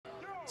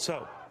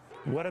So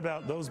what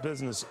about those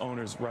business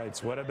owners'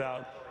 rights? What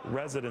about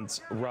residents'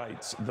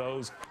 rights?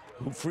 Those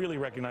who freely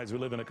recognize we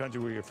live in a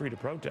country where you're free to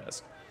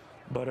protest,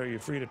 but are you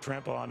free to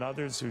trample on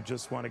others who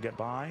just want to get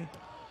by?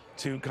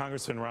 To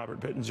Congressman Robert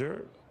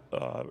Pittenger,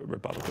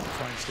 Republican,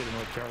 fine state of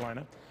North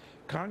Carolina.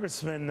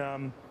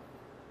 Congressman,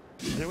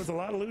 there was a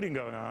lot of looting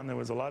going on. There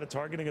was a lot of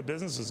targeting of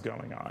businesses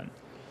going on.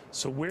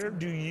 So where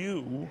do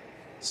you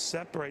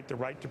separate the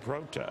right to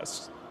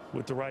protest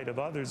with the right of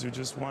others who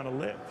just want to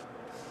live?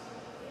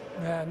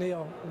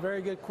 Neil,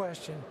 very good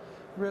question.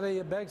 Really,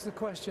 it begs the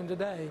question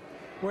today,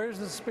 where's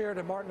the spirit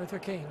of Martin Luther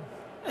King?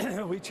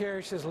 We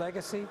cherish his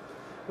legacy.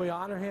 We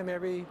honor him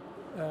every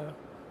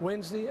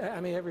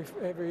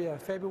every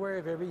February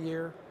of every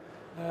year,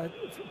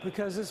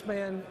 because this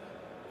man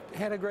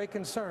had a great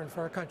concern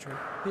for our country.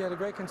 He had a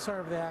great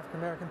concern for the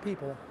African American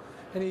people.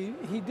 And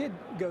he did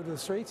go to the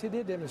streets, he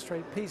did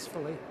demonstrate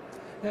peacefully.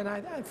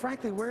 And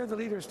frankly, where are the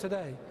leaders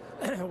today?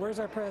 Where's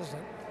our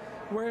president?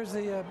 Where's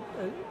the,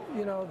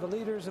 the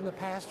leaders and the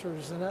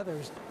pastors and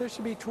others? There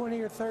should be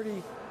 20 or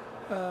 30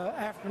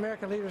 African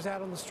American leaders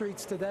out on the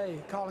streets today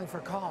calling for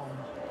calm,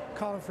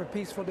 calling for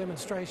peaceful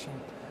demonstration.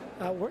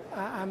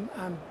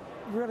 I'm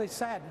really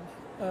saddened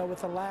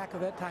with the lack of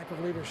that type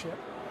of leadership.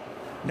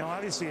 Now,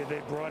 obviously,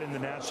 they brought in the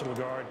National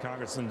Guard,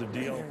 Congressman, to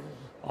deal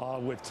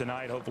with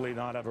tonight, hopefully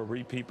not have a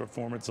repeat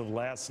performance of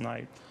last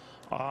night.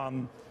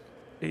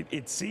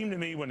 It seemed to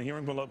me when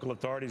hearing from local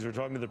authorities, we were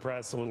talking to the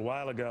press a little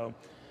while ago,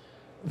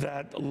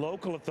 that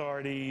local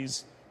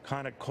authorities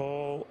kind of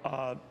call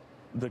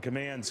the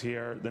commands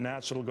here. The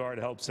National Guard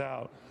helps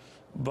out.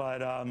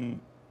 But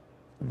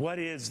what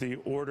is the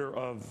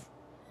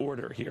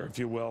order here, if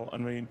you will? I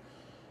mean,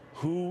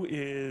 who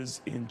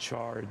is in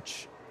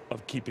charge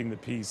of keeping the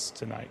peace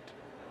tonight?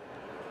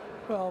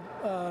 Well,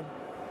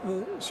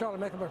 the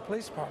Charlotte-Mecklenburg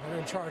Police Department are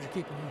in charge of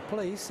keeping the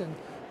police, and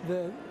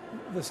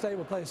the state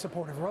will play a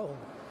supportive role.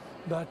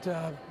 But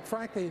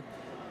frankly,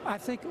 I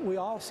think we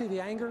all see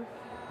the anger,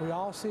 we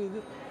all see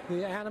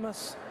the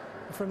animus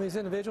from these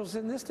individuals,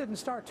 and this didn't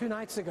start 2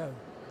 nights ago.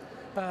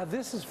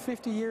 This is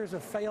 50 years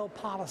of failed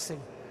policy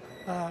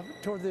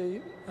toward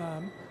the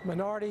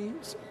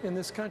minorities in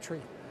this country.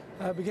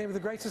 Began with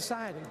the Great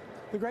Society.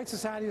 The Great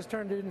Society has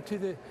turned into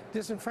the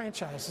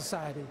disenfranchised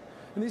society.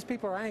 And these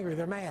people are angry,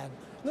 they're mad.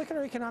 Look at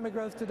our economic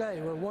growth today.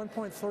 We're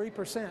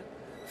 1.3%.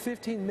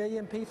 15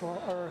 million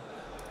people are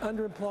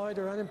underemployed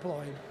or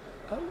unemployed.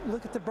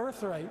 Look at the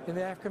birth rate in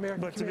the African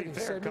American community.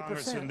 But to be fair, 70%.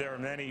 Congressman, there are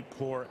many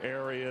poor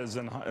areas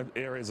and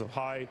areas of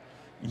high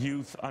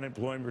youth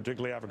unemployment,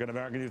 particularly African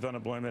American youth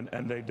unemployment,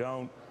 and they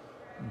don't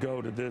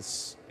go to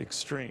this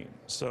extreme.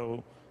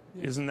 So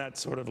isn't that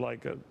sort of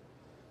like a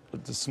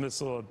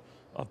dismissal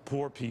of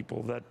poor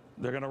people, that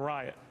they're going to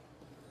riot?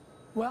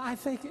 Well, I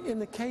think in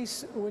the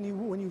case, when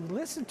you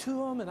listen to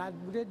them, and I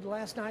did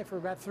last night for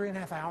about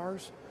 3.5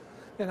 hours,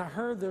 and I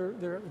heard their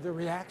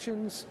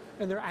reactions,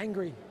 and they're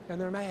angry, and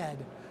they're mad.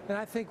 And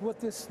I think what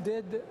this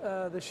did,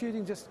 the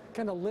shooting just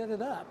kind of lit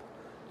it up.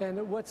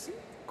 And what's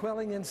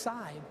quelling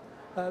inside,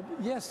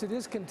 yes, it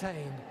is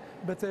contained,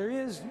 but there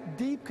is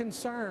deep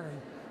concern.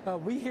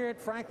 We hear it,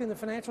 frankly, in the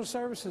Financial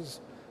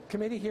Services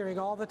Committee hearing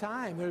all the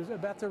time. There's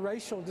about the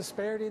racial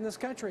disparity in this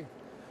country.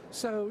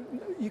 So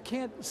you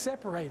can't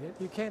separate it.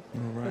 You can't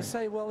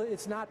say, well,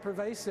 it's not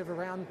pervasive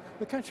around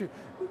the country.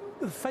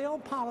 The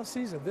failed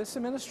policies of this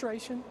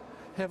administration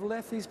have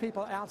left these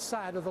people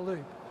outside of the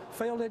loop.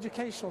 Failed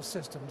educational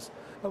systems.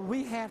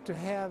 We have to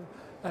have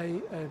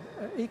an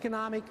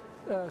economic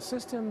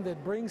system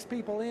that brings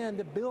people in,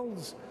 that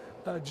builds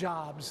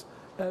jobs.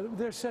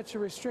 There's such a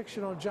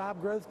restriction on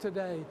job growth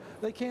today.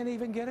 They can't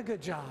even get a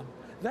good job.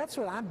 That's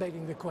what I'm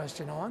begging the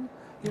question on.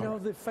 You know,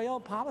 the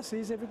failed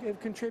policies have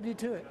contributed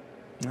to it.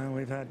 Well,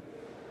 we've had,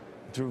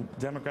 through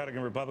Democratic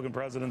and Republican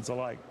presidents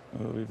alike,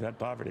 we've had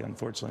poverty,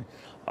 unfortunately.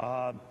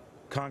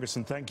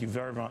 Congressman, thank you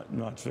very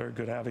much. Very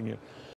good having you.